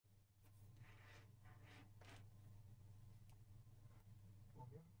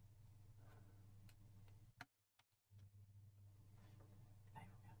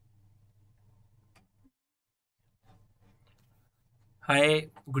Hi,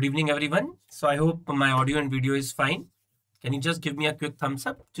 good evening everyone. So I hope my audio and video is fine. Can you just give me a quick thumbs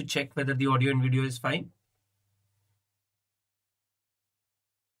up to check whether the audio and video is fine?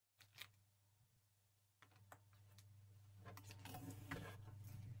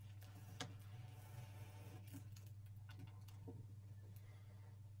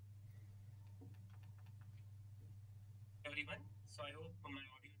 Everyone. So I hope my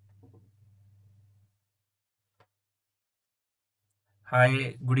audio.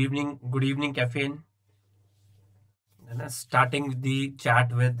 Hi, good evening, caffeine. And starting the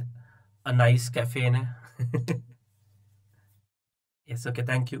chat with a nice caffeine. Yes, okay,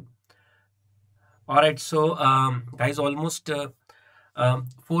 thank you. All right, so guys, almost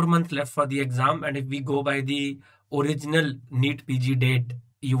 4 months left for the exam, and if we go by the original NEET PG date,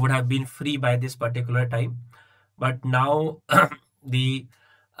 you would have been free by this particular time. But now the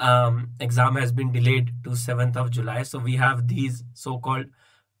exam has been delayed to 7th of July. So we have these so-called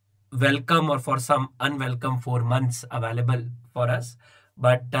welcome or for some unwelcome 4 months available for us.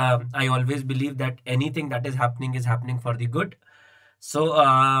 But I always believe that anything that is happening for the good. So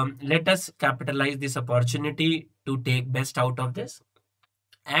let us capitalize this opportunity to take best out of this.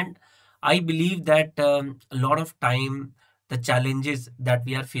 And I believe that a lot of time the challenges that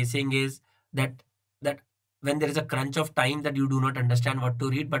we are facing is that when there is a crunch of time that you do not understand what to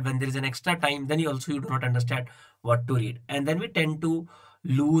read, but when there is an extra time, then you do not understand what to read, and then we tend to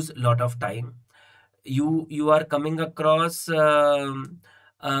lose a lot of time. You are coming across lot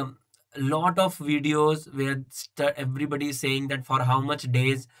of videos where everybody is saying that for how much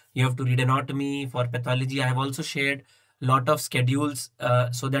days you have to read anatomy. For pathology, I have also shared lot of schedules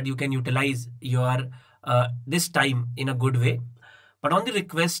so that you can utilize your this time in a good way. But on the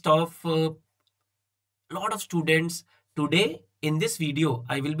request of lot of students, today in this video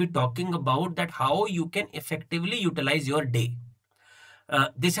I will be talking about that how you can effectively utilize your day.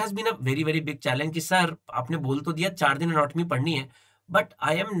 This has been a very big challenge कि sir आपने बोल तो दिया 4 दिन anatomy पढ़नी है, but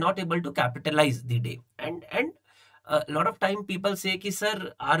I am not able to capitalize the day. And a lot of time people say कि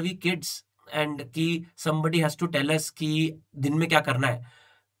sir, are we kids and कि somebody has to tell us कि दिन में क्या करना है.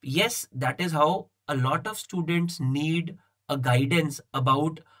 Yes, that is how a lot of students need a guidance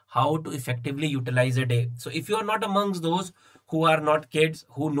about how to effectively utilize a day. So if you are not amongst those who are not kids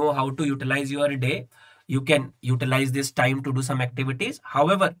who know how to utilize your day, you can utilize this time to do some activities.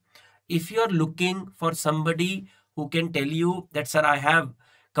 However, if you are looking for somebody who can tell you that, sir, I have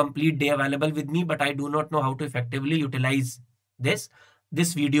complete day available with me, but I do not know how to effectively utilize this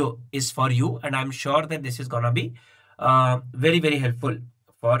video is for you. And I'm sure that this is gonna be very helpful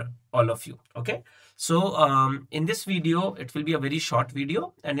for all of you. Okay. So in this video, it will be a very short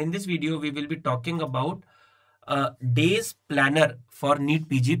video. And in this video, we will be talking about days planner for NEET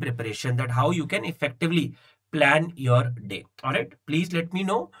PG preparation, that how you can effectively plan your day. All right. Please let me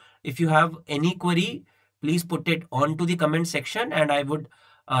know if you have any query. Please put it on to the comment section, and I would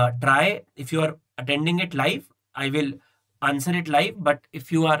try. If you are attending it live, I will answer it live. But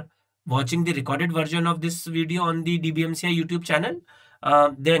if you are watching the recorded version of this video on the DBMCI YouTube channel,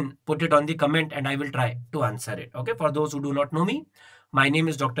 then put it on the comment and I will try to answer it. Okay. For those who do not know me, my name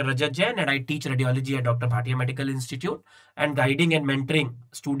is Dr. Rajat Jain and I teach radiology at Dr. Bhatia Medical Institute and guiding and mentoring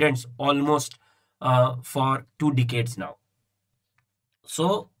students almost for 2 decades now.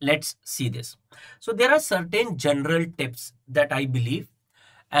 So let's see this. So there are certain general tips that I believe,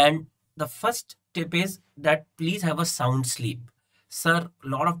 and the first tip is that please have a sound sleep. Sir, a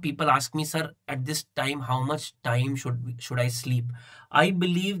lot of people ask me, sir, at this time, how much time should I sleep? I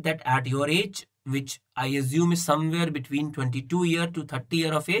believe that at your age, which I assume is somewhere between 22 year to 30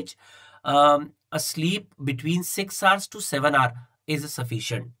 year of age, a sleep between 6 hours to 7 hours is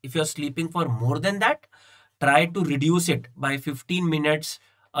sufficient. If you're sleeping for more than that, try to reduce it by 15 minutes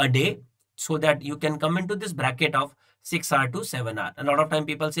a day so that you can come into this bracket of 6 hour to 7 hour. A lot of time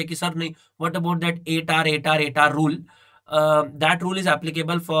people say, sir, what about that 8 hour rule? That rule is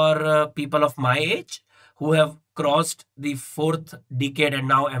applicable for people of my age who have crossed the 4th decade and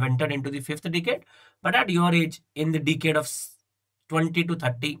now have entered into the 5th decade. But at your age, in the decade of 20 to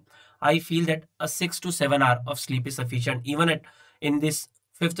 30, I feel that a 6 to 7 hour of sleep is sufficient. Even in this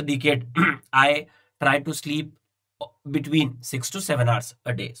 5th decade, I try to sleep between 6 to 7 hours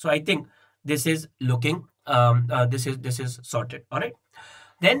a day. So I think this is looking this is sorted. All right.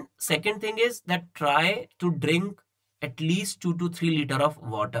 Then second thing is that try to drink at least 2 to 3 liter of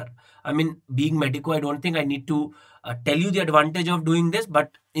water. I mean, being medico, I don't think I need to tell you the advantage of doing this,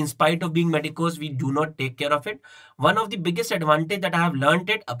 but in spite of being medicos, we do not take care of it. One of the biggest advantage that I have learned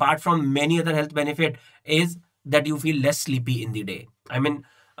it, apart from many other health benefit, is that you feel less sleepy in the day. I mean,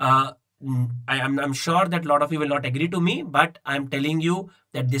 I'm sure that a lot of you will not agree to me, but I'm telling you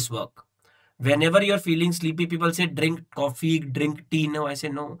that this work. Whenever you're feeling sleepy, people say drink coffee, drink tea. No, I say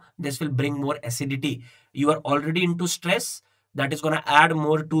no, this will bring more acidity. You are already into stress, that is going to add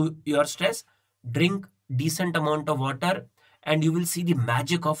more to your stress. Drink decent amount of water and you will see the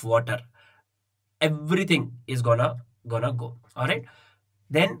magic of water. Everything is gonna go. All right.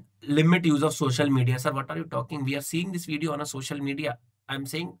 Then limit use of social media. Sir, what are you talking? We are seeing this video on a social media. I'm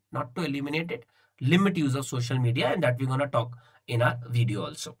saying not to eliminate it, limit use of social media, and that we're gonna talk in our video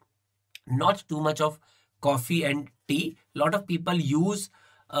also. Not too much of coffee and tea. A lot of people use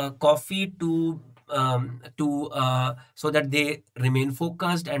coffee to so that they remain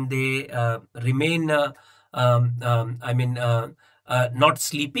focused and they remain not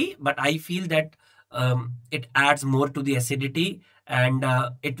sleepy, but I feel that it adds more to the acidity and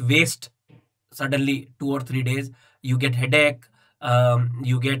it wastes suddenly 2 or 3 days. You get headache,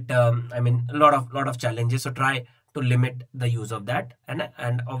 you get a lot of challenges. So try to limit the use of that,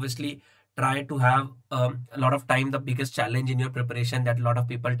 and obviously try to have a lot of time. The biggest challenge in your preparation that a lot of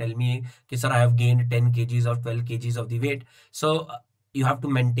people tell me, sir, I have gained 10 kgs or 12 kgs of the weight. So you have to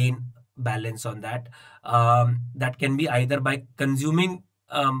maintain balance on that. That can be either by consuming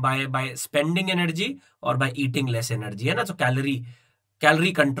by spending energy or by eating less energy. And so calorie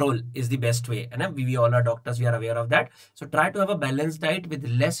control is the best way, and we all are doctors, we are aware of that. So try to have a balanced diet with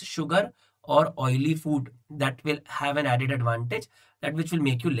less sugar or oily food. That will have an added advantage, that which will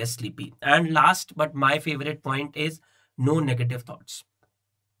make you less sleepy. And last but my favorite point is no negative thoughts.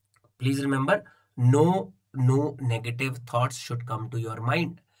 Please remember, no negative thoughts should come to your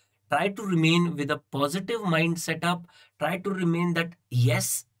mind. Try to remain with a positive mind setup. Try to remain that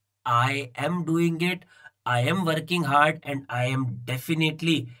yes, I am doing it, I am working hard, and I am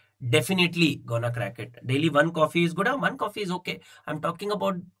definitely gonna crack it. Daily one coffee is good. One coffee is okay. I'm talking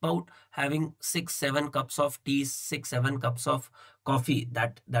about having 6-7 cups of tea, 6-7 cups of coffee.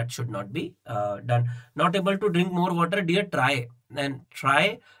 That should not be done. Not able to drink more water, dear, try. And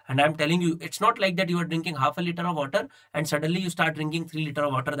I'm telling you, it's not like that you are drinking half a liter of water and suddenly you start drinking 3 liters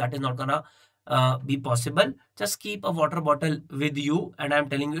of water. That is not gonna be possible. Just keep a water bottle with you, and I'm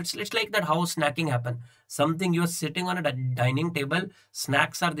telling you, it's like that how snacking happen. Something, you're sitting on a dining table,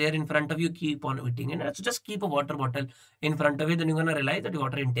 snacks are there in front of you, keep on eating, and so just keep a water bottle in front of you, then you're gonna realize that your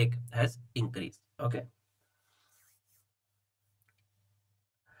water intake has increased. Okay.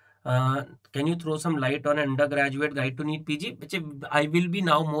 Can you throw some light on undergraduate guide to NEET PG? Which I will be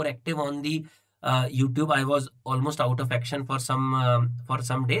now more active on the YouTube. I was almost out of action for some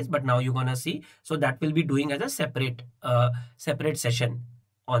days, but now you're gonna see. So that will be doing as a separate session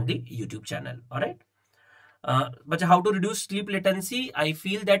on the YouTube channel. All right. But how to reduce sleep latency? I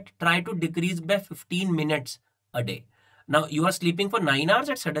feel that try to decrease by 15 minutes a day. Now you are sleeping for 9 hours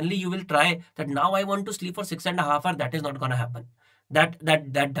and suddenly you will try that now I want to sleep for 6.5 hours. That is not going to happen. That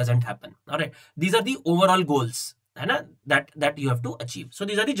doesn't happen. All right. These are the overall goals that you have to achieve. So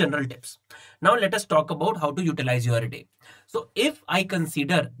these are the general tips. Now let us talk about how to utilize your day. So if I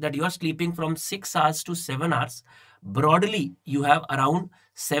consider that you are sleeping from 6 hours to 7 hours, broadly you have around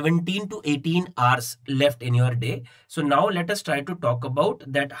 17 to 18 hours left in your day. So now let us try to talk about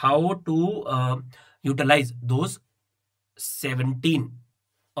that how to utilize those 17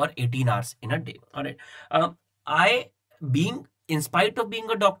 or 18 hours in a day. All right. In spite of being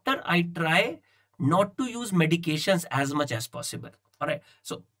a doctor, I try not to use medications as much as possible. All right.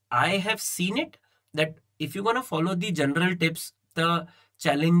 So I have seen it that if you're going to follow the general tips, the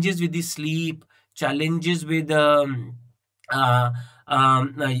challenges with the sleep, challenges with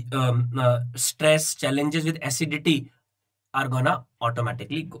stress, challenges with acidity are gonna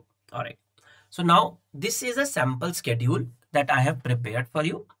automatically go. All right. So now this is a sample schedule that I have prepared for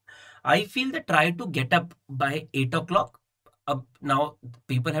you. I feel that try to get up by 8 o'clock. Now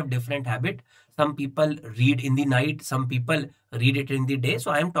people have different habit. Some people read in the night, some people read it in the day.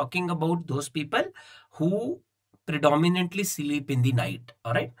 So I am talking about those people who predominantly sleep in the night.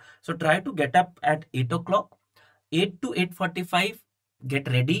 All right. So try to get up at 8 o'clock. 8 to 8:45, get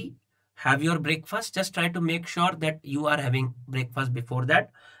ready, have your breakfast. Just try to make sure that you are having breakfast before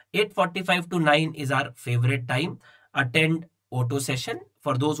that. 8:45 to 9 is our favorite time. Attend auto session.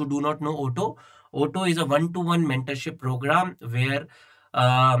 For those who do not know auto is a one-to-one mentorship program where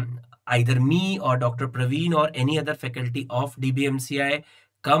either me or Dr. Praveen or any other faculty of DBMCI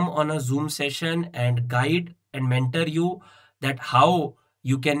come on a Zoom session and guide and mentor you that how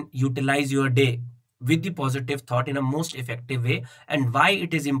you can utilize your day with the positive thought in a most effective way, and why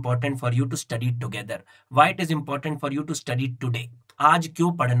it is important for you to study together, why it is important for you to study today. आज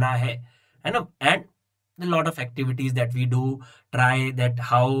क्यों पढ़ना है ना? And a lot of activities that we do. Try that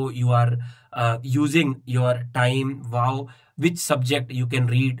how you are using your time, wow, which subject you can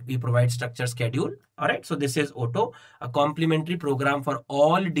read. We provide structure schedule. All right, so this is auto, a complimentary program for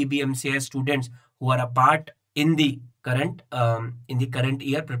all DBMCI students who are a part in the current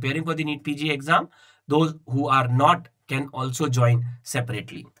year preparing for the NEET PG exam. Those who are not can also join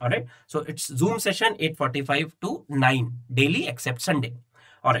separately. All right, so it's Zoom session 8:45 to 9 daily except Sunday.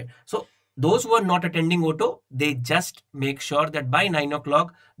 All right, so those who are not attending auto, they just make sure that by 9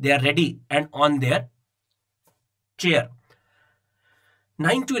 o'clock they are ready and on their chair.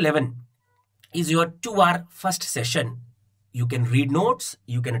 9 to 11 is your 2-hour first session. You can read notes,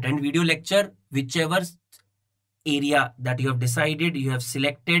 you can attend video lecture, whichever area that you have decided, you have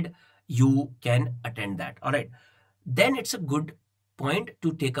selected, you can attend that. All right, then it's a good point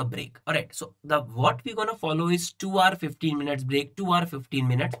to take a break. All right, so what we're gonna follow is 2-hour 15 minutes break, 2-hour 15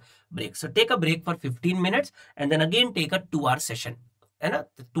 minutes break. So take a break for 15 minutes and then again take a 2-hour session. And a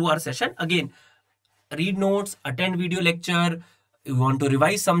 2-hour session again, read notes, attend video lecture, you want to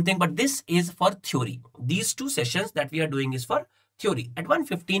revise something, but this is for theory. These 2 sessions that we are doing is for theory. At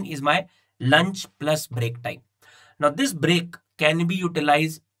 1:15 is my lunch plus break time. Now this break can be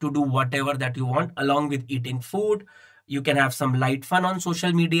utilized to do whatever that you want along with eating food. You can have some light fun on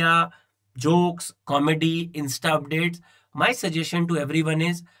social media, jokes, comedy, Insta updates. My suggestion to everyone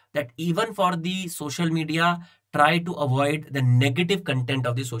is that even for the social media, try to avoid the negative content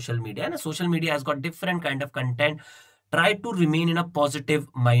of the social media. And social media has got different kind of content. Try to remain in a positive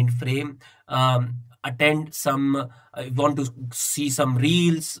mind frame. Attend some, if you want to see some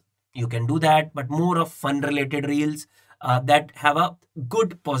reels, you can do that, but more of fun related reels that have a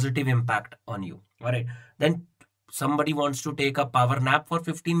good positive impact on you. All right, then somebody wants to take a power nap for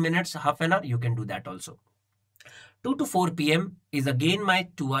 15 minutes, half an hour, you can do that also. 2 to 4 p.m. is again my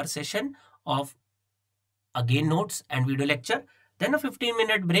 2-hour session of again notes and video lecture, then a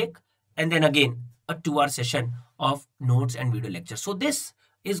 15-minute break, and then again a 2-hour session of notes and video lecture. So this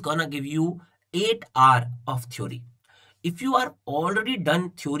is gonna give you 8 hours of theory. If you are already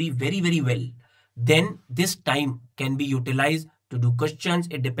done theory very well, then this time can be utilized to do questions.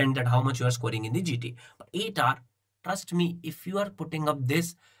 It depends on how much you are scoring in the GT. But 8 hours, trust me, if you are putting up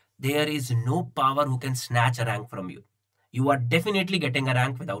this, there is no power who can snatch a rank from you. You are definitely getting a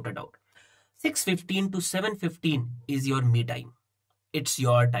rank without a doubt. 6:15 to 7:15 is your me time. It's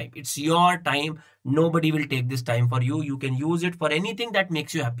your time. It's your time. Nobody will take this time for you. You can use it for anything that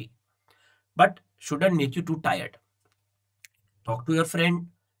makes you happy, but shouldn't make you too tired. Talk to your friend.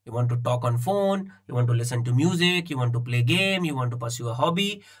 You want to talk on phone, you want to listen to music, you want to play game, you want to pursue a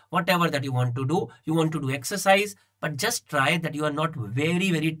hobby, whatever that you want to do, you want to do exercise, but just try that you are not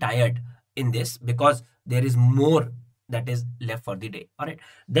very tired in this, because there is more that is left for the day. All right,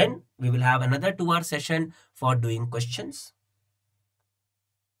 then we will have another 2-hour session for doing questions.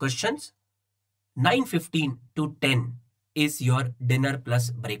 9:15 to 10 is your dinner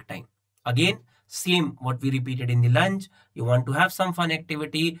plus break time. Again, same what we repeated in the lunch. You want to have some fun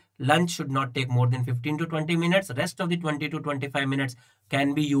activity. Lunch should not take more than 15 to 20 minutes. Rest of the 20 to 25 minutes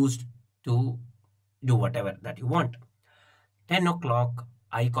can be used to do whatever that you want. 10 o'clock,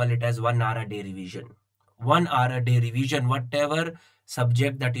 I call it as 1 hour a day revision. 1 hour a day revision, whatever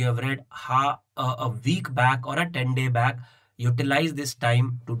subject that you have read a week back or a 10-day back, utilize this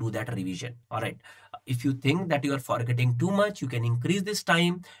time to do that revision. All right. If you think that you are forgetting too much, you can increase this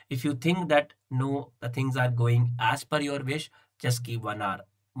time. If you think that no, the things are going as per your wish, just keep 1 hour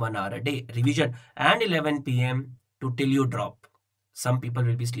a day revision, and 11 p.m. to till you drop. Some people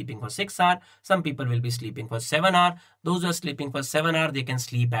will be sleeping for 6 hours. Some people will be sleeping for 7 hours. Those who are sleeping for 7 hours, they can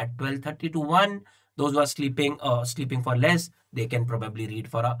sleep at 12:30 to 1. Those who are sleeping for less, they can probably read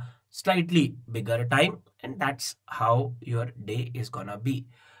for a slightly bigger time, and that's how your day is gonna be.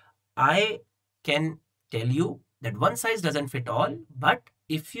 I can tell you that one size doesn't fit all, but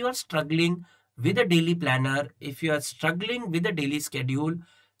if you are struggling with a daily planner, if you are struggling with a daily schedule,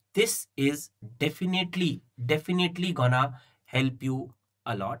 this is definitely gonna help you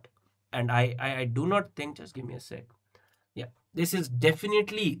a lot. And I do not think, just give me a sec. Yeah, this is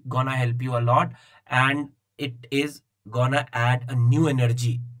definitely gonna help you a lot, and it is gonna add a new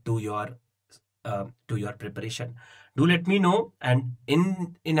energy to your preparation. Do let me know, and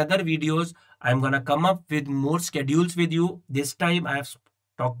in other videos I'm gonna come up with more schedules with you. This time I have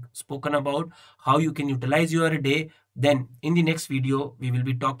spoken about how you can utilize your day. Then in the next video we will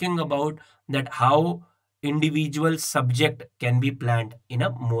be talking about that how individual subject can be planned in a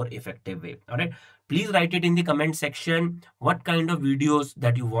more effective way. All right, please write it in the comment section what kind of videos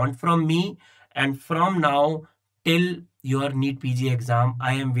that you want from me, and from now till your NEET PG exam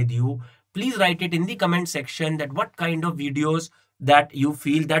I am with you. please write it in the comment section that what kind of videos that you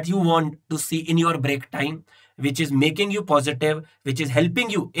feel that you want to see in your break time, which is making you positive, which is helping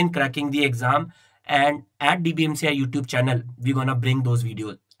you in cracking the exam. And at DBMCI YouTube channel, we're gonna bring those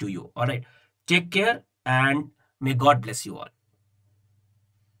videos to you. All right. Take care and may God bless you all.